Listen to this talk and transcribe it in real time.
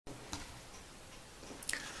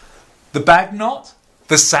the bag knot,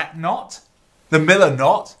 the sack knot, the miller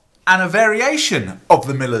knot, and a variation of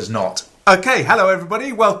the miller's knot. Okay, hello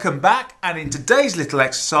everybody, welcome back, and in today's little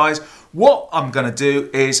exercise what I'm going to do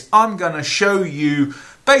is I'm going to show you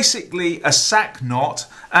basically a sack knot,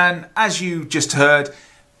 and as you just heard,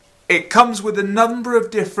 it comes with a number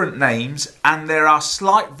of different names and there are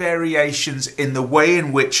slight variations in the way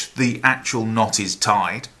in which the actual knot is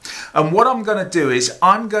tied. And what I'm going to do is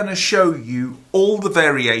I'm going to show you all the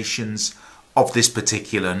variations of this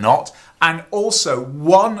particular knot and also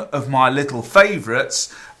one of my little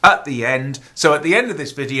favourites at the end. So at the end of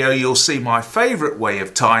this video you'll see my favourite way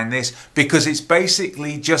of tying this, because it's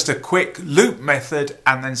basically just a quick loop method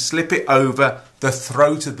and then slip it over the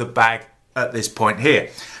throat of the bag at this point here.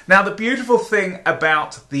 Now the beautiful thing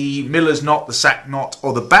about the miller's knot, the sack knot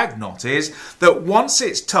or the bag knot is that once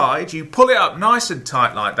it's tied you pull it up nice and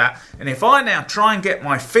tight like that, and if I now try and get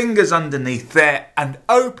my fingers underneath there and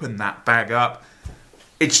open that bag up,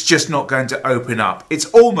 it's just not going to open up. It's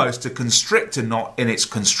almost a constrictor knot in its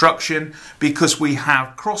construction, because we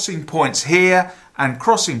have crossing points here and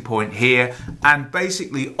crossing point here, and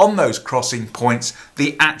basically on those crossing points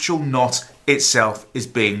the actual knot itself is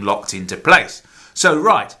being locked into place. So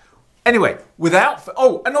right, anyway,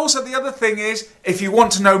 and also the other thing is, if you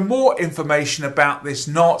want to know more information about this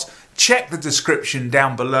knot, check the description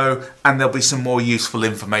down below and there'll be some more useful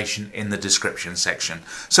information in the description section.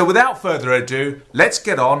 So without further ado, let's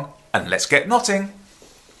get on and let's get knotting.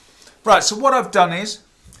 Right, so what I've done is,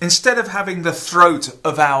 instead of having the throat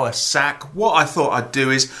of our sack, what I thought I'd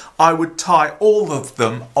do is I would tie all of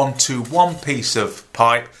them onto one piece of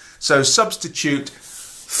pipe. So substitute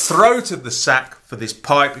throat of the sack for this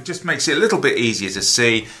pipe. It just makes it a little bit easier to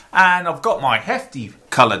see, and I've got my hefty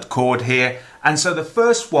coloured cord here, and so the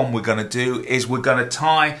first one we're going to do is we're going to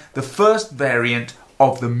tie the first variant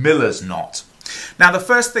of the miller's knot. Now the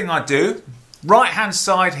first thing I do, right hand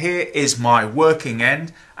side here is my working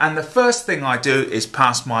end, and the first thing I do is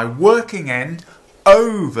pass my working end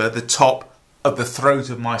over the top of the throat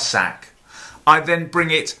of my sack. I then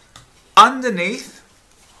bring it underneath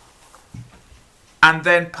and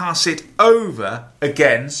then pass it over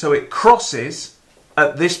again so it crosses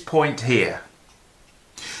at this point here.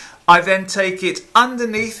 I then take it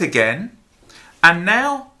underneath again, and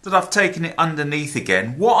now that I've taken it underneath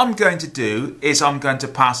again, what I'm going to do is I'm going to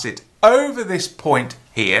pass it over this point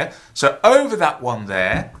here, so over that one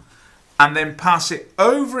there, and then pass it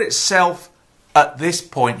over itself at this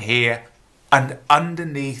point here and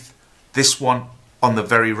underneath this one on the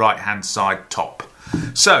very right hand side top.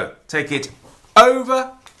 So take it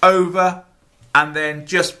over, and then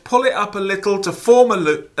just pull it up a little to form a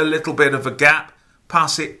little bit of a gap,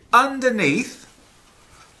 pass it underneath.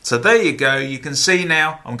 So there you go, you can see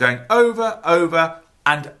now I'm going over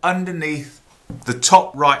and underneath the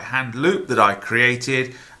top right hand loop that I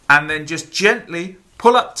created, and then just gently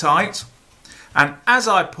pull up tight, and as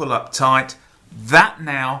I pull up tight, that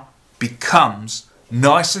now becomes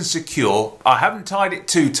nice and secure. I haven't tied it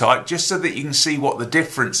too tight, just so that you can see what the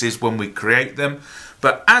difference is when we create them.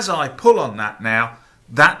 But as I pull on that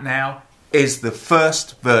now is the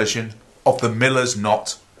first version of the miller's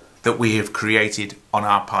knot that we have created on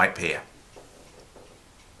our pipe here.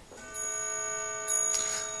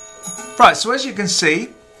 Right, so as you can see,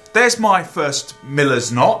 there's my first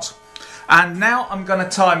miller's knot, and now I'm going to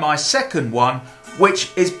tie my second one,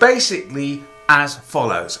 which is basically as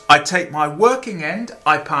follows. I take my working end,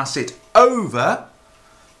 I pass it over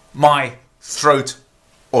my throat,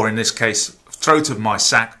 or in this case throat of my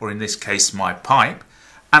sack, or in this case my pipe,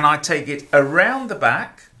 and I take it around the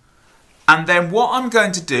back, and then what I'm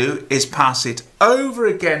going to do is pass it over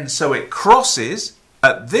again so it crosses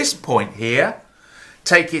at this point here,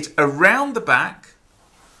 take it around the back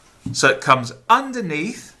so it comes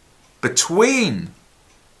underneath between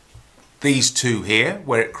these two here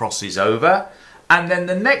where it crosses over, and then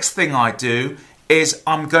the next thing I do is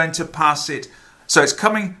I'm going to pass it, so it's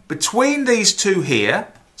coming between these two here,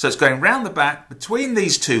 so it's going round the back between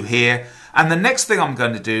these two here, and the next thing I'm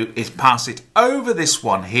going to do is pass it over this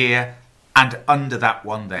one here and under that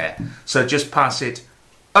one there. So just pass it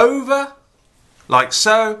over like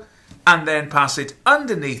so, and then pass it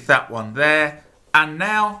underneath that one there, and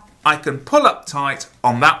now I can pull up tight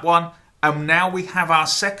on that one, and now we have our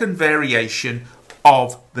second variation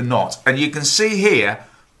of the knot. And you can see here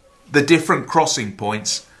the different crossing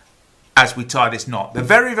points as we tie this knot. They're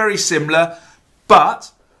very, very similar,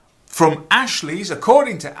 but from Ashley's,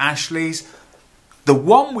 according to Ashley's, the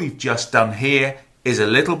one we've just done here is a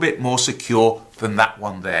little bit more secure than that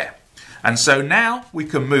one there. And so now we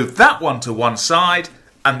can move that one to one side,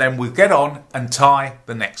 and then we'll get on and tie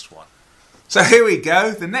the next one. So here we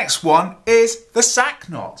go. The next one is the sack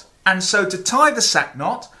knot. And so to tie the sack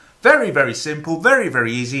knot, very, very simple, very,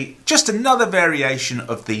 very easy. Just another variation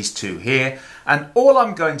of these two here. And all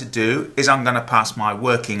I'm going to do is I'm going to pass my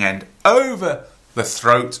working end over the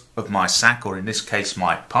throat of my sack, or in this case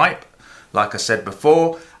my pipe, like I said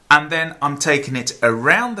before. And then I'm taking it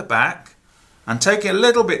around the back and taking a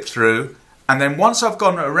little bit through. And then once I've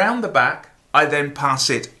gone around the back, I then pass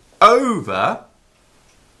it over.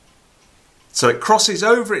 So it crosses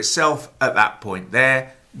over itself at that point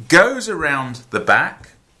there, goes around the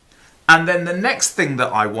back. And then the next thing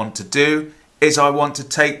that I want to do is I want to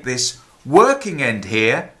take this working end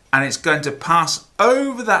here, and it's going to pass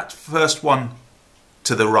over that first one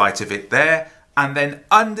to the right of it there, and then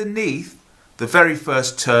underneath the very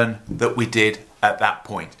first turn that we did at that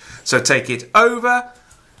point. So take it over,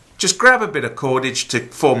 just grab a bit of cordage to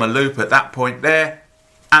form a loop at that point there,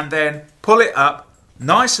 and then pull it up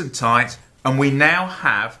nice and tight, and we now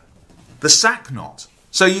have the sack knot.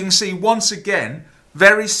 So you can see once again,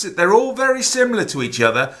 they're all very similar to each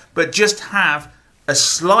other, but just have a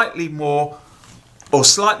slightly more or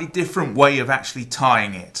slightly different way of actually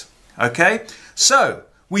tying it. Okay, so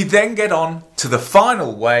we then get on to the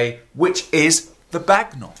final way, which is the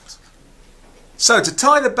bag knot. So to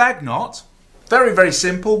tie the bag knot, very, very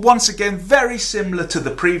simple. Once again, very similar to the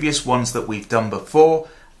previous ones that we've done before.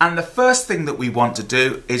 And the first thing that we want to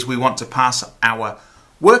do is we want to pass our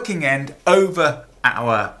working end over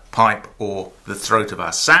our pipe or the throat of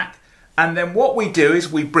our sack, and then what we do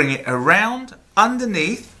is we bring it around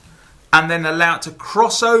underneath and then allow it to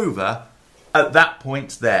cross over at that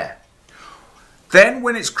point there. Then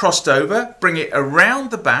when it's crossed over, bring it around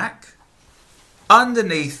the back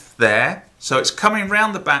underneath there, so it's coming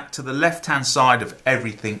round the back to the left hand side of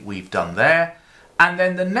everything we've done there. And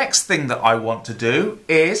then the next thing that I want to do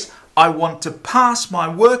is I want to pass my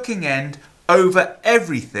working end over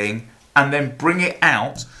everything and then bring it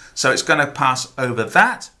out. So it's going to pass over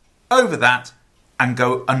that, and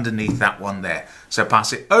go underneath that one there. So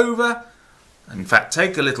pass it over, in fact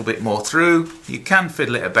take a little bit more through. You can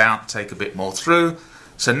fiddle it about, take a bit more through.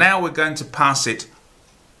 So now we're going to pass it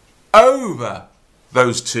over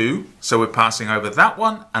those two. So we're passing over that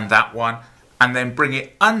one, and then bring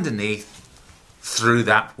it underneath through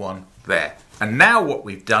that one there. And now what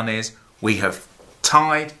we've done is we have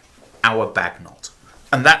tied our bag knot.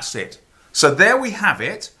 And that's it. So there we have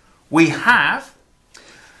it. We have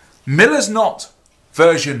Miller's knot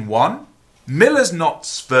version 1, Miller's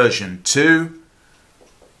knots version 2,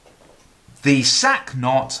 the sack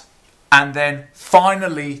knot, and then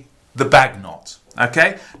finally the bag knot.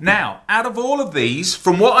 Okay, now out of all of these,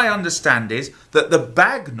 from what I understand is that the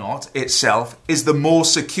bag knot itself is the more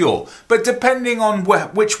secure, but depending on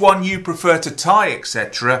which one you prefer to tie,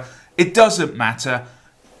 etc., it doesn't matter.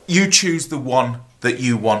 You choose the one that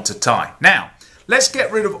you want to tie. Now let's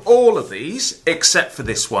get rid of all of these except for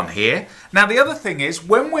this one here. Now the other thing is,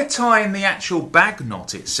 when we're tying the actual bag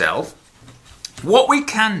knot itself, what we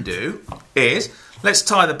can do is, let's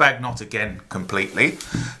tie the bag knot again completely.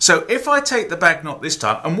 So if I take the bag knot this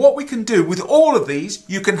time, and what we can do with all of these,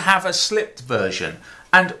 you can have a slipped version.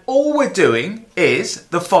 And all we're doing is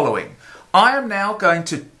the following. I am now going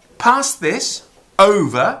to pass this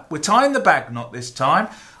over. We're tying the bag knot this time.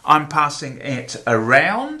 I'm passing it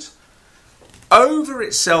around, over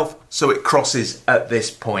itself, so it crosses at this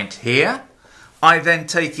point here. I then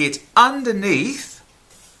take it underneath,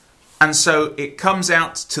 and so it comes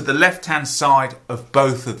out to the left hand side of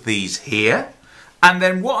both of these here. And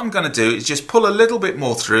then what I'm going to do is just pull a little bit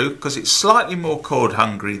more through, because it's slightly more cord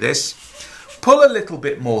hungry this. Pull a little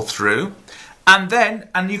bit more through, and then,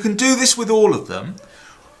 and you can do this with all of them,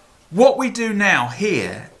 what we do now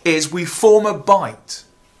here is we form a bite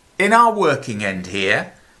in our working end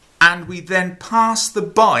here, and we then pass the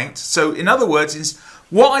bite. So in other words, is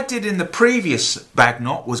what I did in the previous bag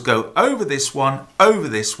knot was go over this one,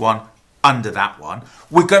 under that one.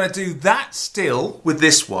 We're going to do that still with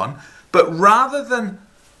this one, but rather than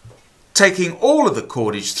taking all of the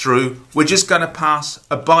cordage through, we're just going to pass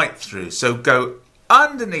a bite through. So go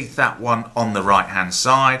underneath that one on the right hand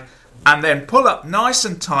side, and then pull up nice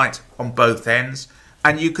and tight on both ends.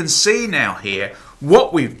 And you can see now here,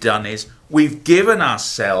 what we've done is we've given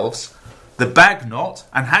ourselves the bag knot,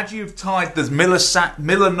 and had you tied the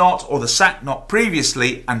Miller knot or the sack knot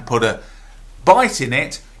previously and put a bite in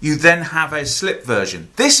it, you then have a slip version.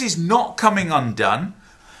 This is not coming undone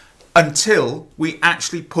until we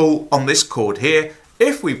actually pull on this cord here.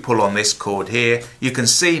 If we pull on this cord here, you can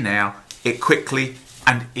see now it quickly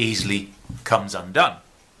and easily comes undone.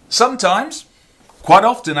 Sometimes Quite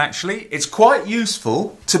often actually, it's quite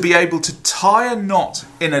useful to be able to tie a knot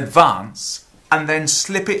in advance and then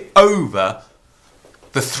slip it over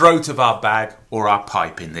the throat of our bag, or our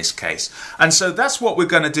pipe in this case. And so that's what we're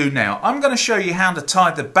going to do now. I'm going to show you how to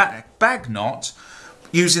tie the bag knot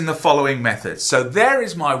using the following method. So there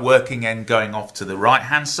is my working end going off to the right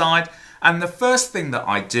hand side, and the first thing that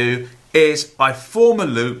I do is I form a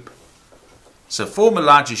loop. So form a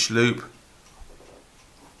largish loop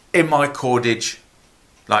in my cordage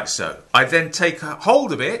like so. I then take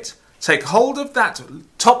hold of it, take hold of that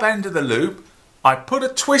top end of the loop, I put a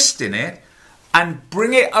twist in it and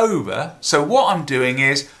bring it over. So what I'm doing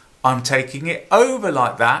is I'm taking it over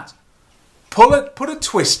like that, put a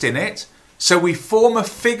twist in it, so we form a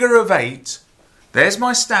figure of 8. There's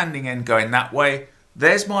my standing end going that way,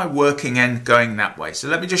 there's my working end going that way. So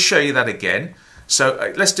let me just show you that again.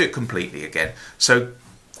 So let's do it completely again. So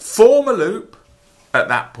form a loop at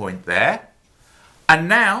that point there, and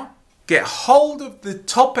now get hold of the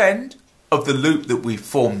top end of the loop that we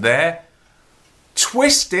formed there,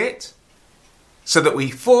 twist it so that we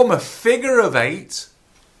form a figure of 8,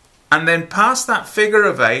 and then pass that figure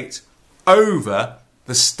of 8 over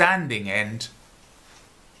the standing end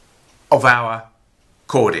of our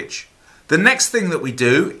cordage. The next thing that we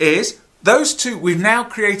do is those two, we've now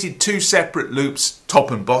created 2 separate loops, top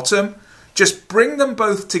and bottom. Just bring them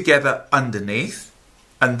both together underneath,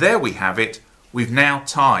 and there we have it. We've now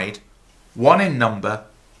tied 1 in number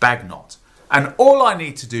bag knot. And all I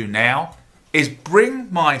need to do now is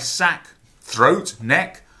bring my sack, throat,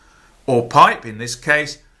 neck, or pipe in this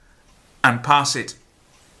case, and pass it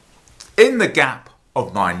in the gap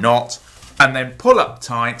of my knot, and then pull up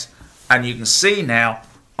tight, and you can see now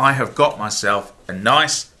I have got myself a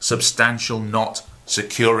nice substantial knot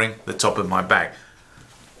securing the top of my bag.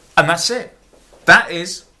 And that's it. That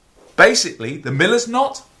is basically the miller's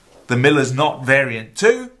knot, the miller's knot variant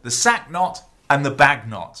 2, the sack knot, and the bag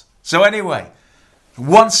knot. So anyway,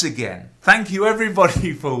 once again, thank you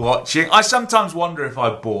everybody for watching. I sometimes wonder if I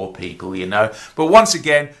bore people, you know. But once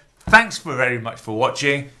again, thanks very much for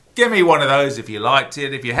watching. Give me one of those if you liked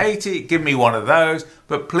it. If you hate it, give me one of those.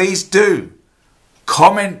 But please do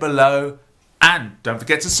comment below, and don't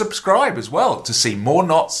forget to subscribe as well to see more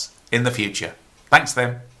knots in the future. Thanks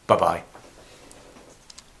then. Bye-bye.